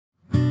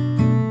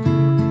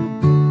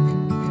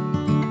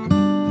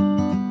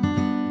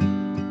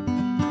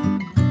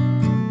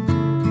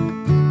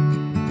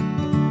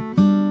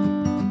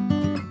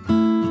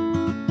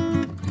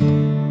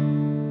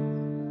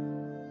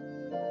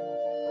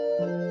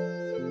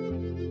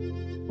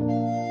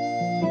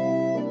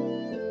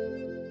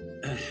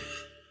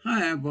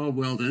I'm Bob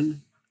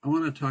Welden. I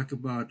want to talk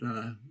about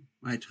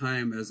my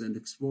time as an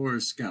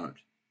Explorer Scout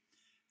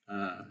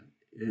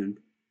in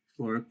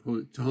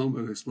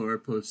Tahoma Explorer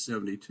Post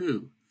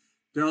 72.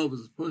 Del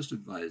was a post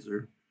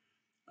advisor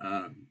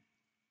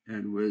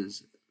and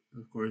was,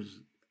 of course,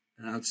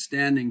 an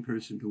outstanding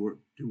person to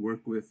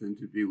work with and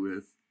to be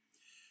with.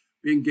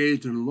 We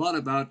engaged in a lot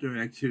of outdoor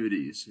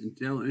activities, and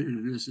Del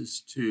introduced us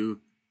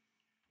to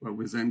what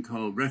was then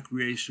called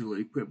Recreational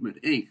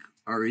Equipment, Inc.,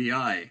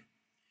 REI.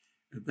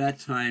 At that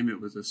time, it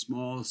was a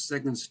small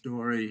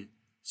second-story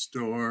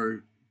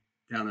store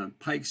down on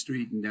Pike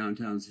Street in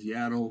downtown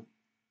Seattle.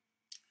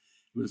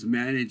 It was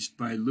managed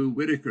by Lou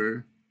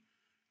Whitaker,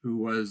 who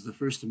was the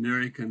first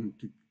American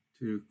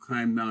to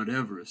climb Mount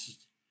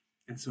Everest.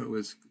 And so it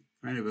was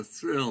kind of a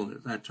thrill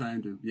at that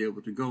time to be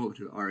able to go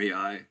to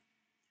REI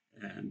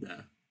and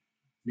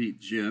meet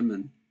Jim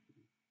and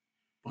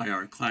buy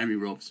our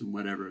climbing ropes and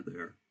whatever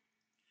there.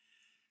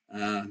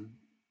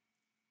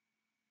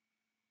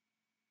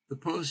 The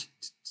Post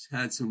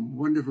had some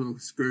wonderful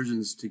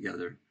excursions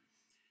together.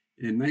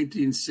 In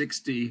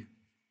 1960,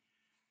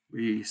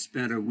 we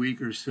spent a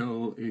week or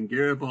so in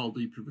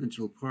Garibaldi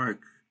Provincial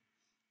Park,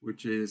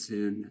 which is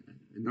in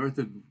north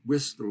of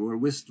Whistler, where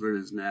Whistler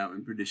is now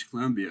in British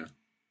Columbia.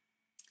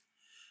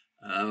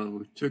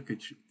 We took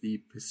the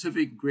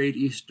Pacific Great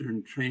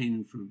Eastern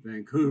train from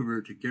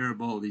Vancouver to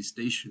Garibaldi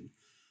Station.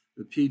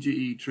 The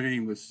PGE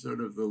train was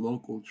sort of the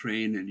local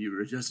train, and you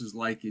were just as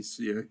likely to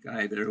see a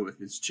guy there with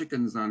his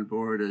chickens on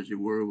board as you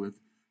were with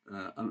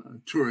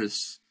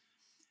tourists.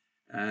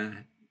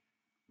 From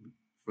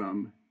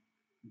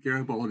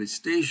Garibaldi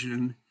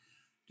Station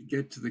to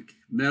get to the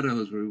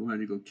meadows where we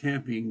wanted to go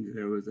camping,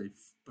 there was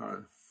about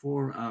a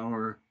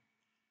 4-hour,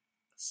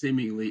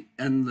 seemingly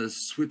endless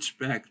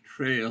switchback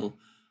trail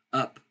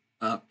up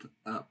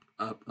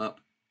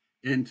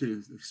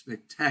into the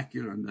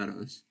spectacular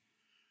meadows,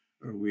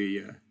 where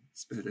we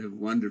spent a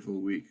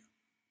wonderful week.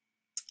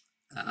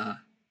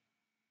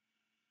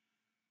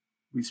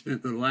 We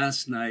spent the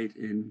last night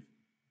in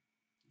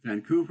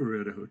Vancouver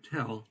at a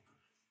hotel,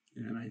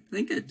 and I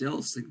think at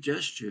Del's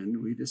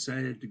suggestion, we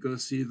decided to go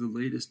see the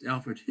latest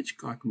Alfred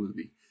Hitchcock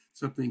movie,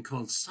 something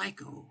called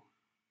Psycho.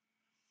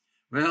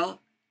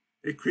 Well,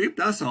 it creeped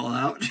us all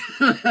out.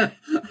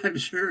 I'm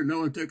sure no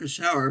one took a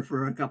shower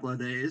for a couple of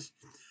days,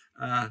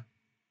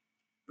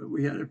 but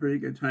we had a pretty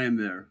good time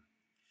there.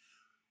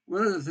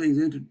 One of the things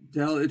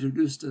Del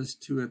introduced us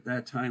to at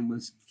that time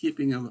was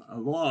keeping a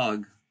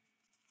log.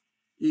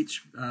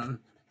 Each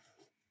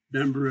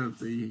member of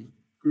the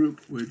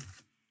group was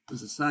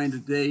assigned a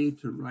day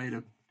to write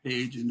a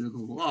page into the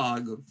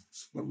log of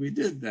what we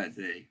did that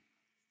day.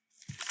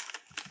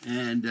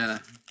 And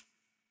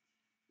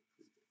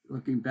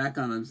looking back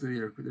on them,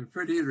 they're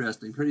pretty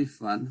interesting, pretty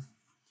fun.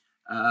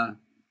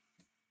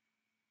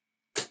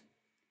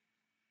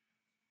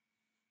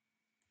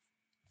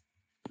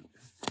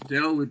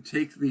 Del would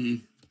take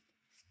the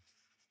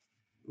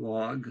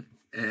log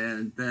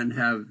and then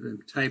have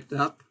them typed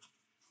up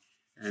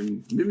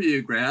and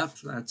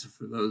mimeographed. That's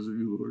for those of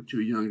you who are too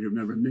young to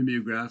remember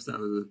mimeographs. That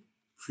was a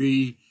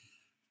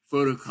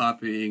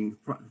pre-photocopying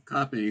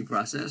copying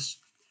process.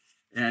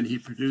 And he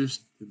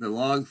produced the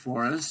log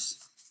for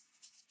us,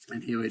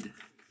 and he would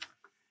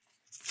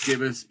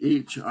give us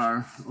each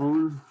our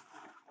own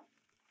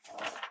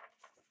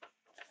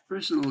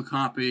personal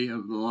copy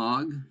of the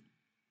log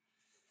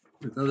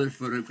with other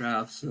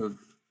photographs of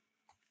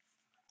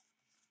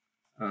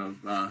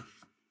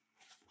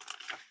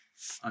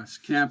us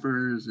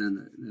campers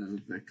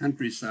and the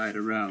countryside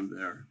around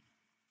there.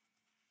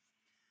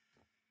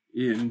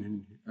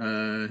 In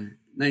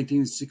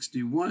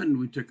 1961,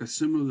 we took a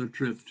similar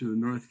trip to the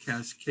North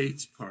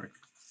Cascades Park,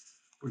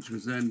 which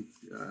was then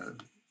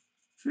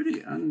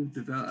pretty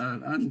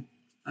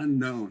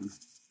unknown.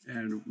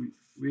 And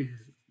we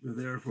were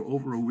there for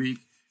over a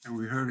week, and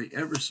we hardly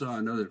ever saw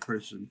another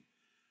person.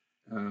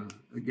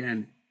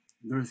 Again,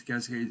 North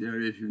Cascades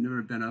area, if you've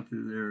never been up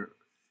in there,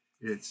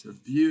 it's a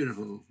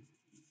beautiful,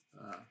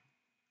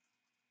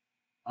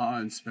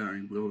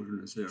 awe-inspiring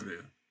wilderness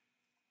area.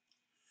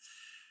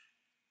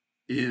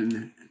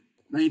 In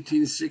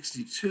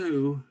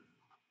 1962,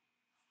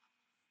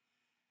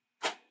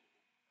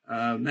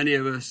 many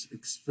of us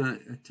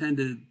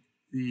attended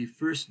the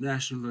first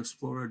National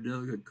Explorer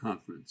Delegate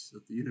Conference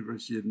at the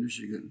University of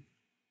Michigan.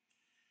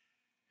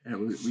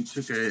 And we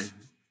took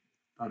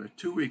about a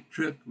 2-week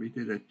trip. We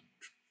did a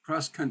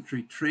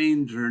cross-country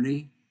train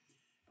journey.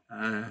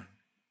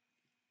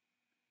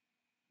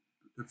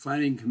 The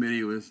planning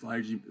committee was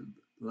largely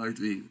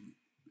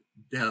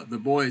the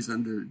boys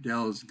under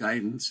Del's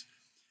guidance.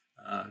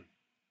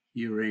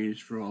 He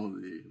arranged for all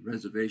the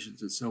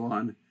reservations and so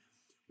on.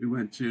 We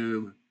went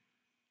to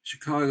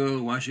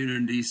Chicago,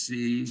 Washington,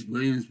 D.C.,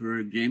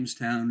 Williamsburg,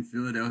 Jamestown,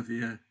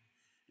 Philadelphia,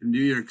 and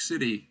New York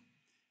City.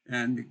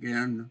 And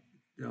again,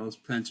 Del's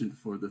penchant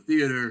for the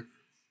theater.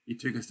 He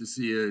took us to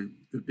see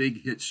the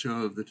big hit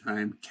show of the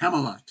time,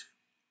 Camelot.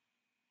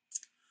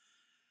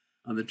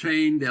 On the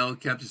train, Del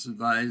kept us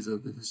advised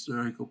of the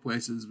historical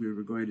places we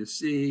were going to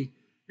see,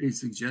 made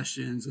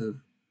suggestions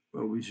of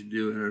what we should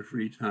do in our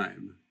free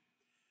time.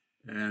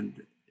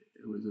 And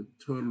it was a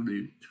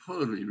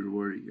totally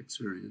rewarding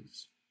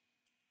experience.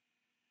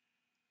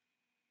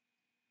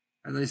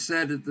 As I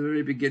said at the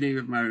very beginning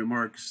of my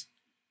remarks,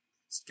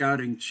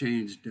 scouting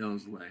changed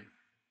Dell's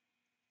life,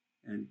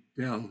 and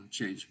Dell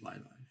changed my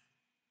life,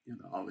 and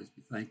I'll always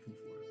be thankful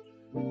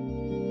for it.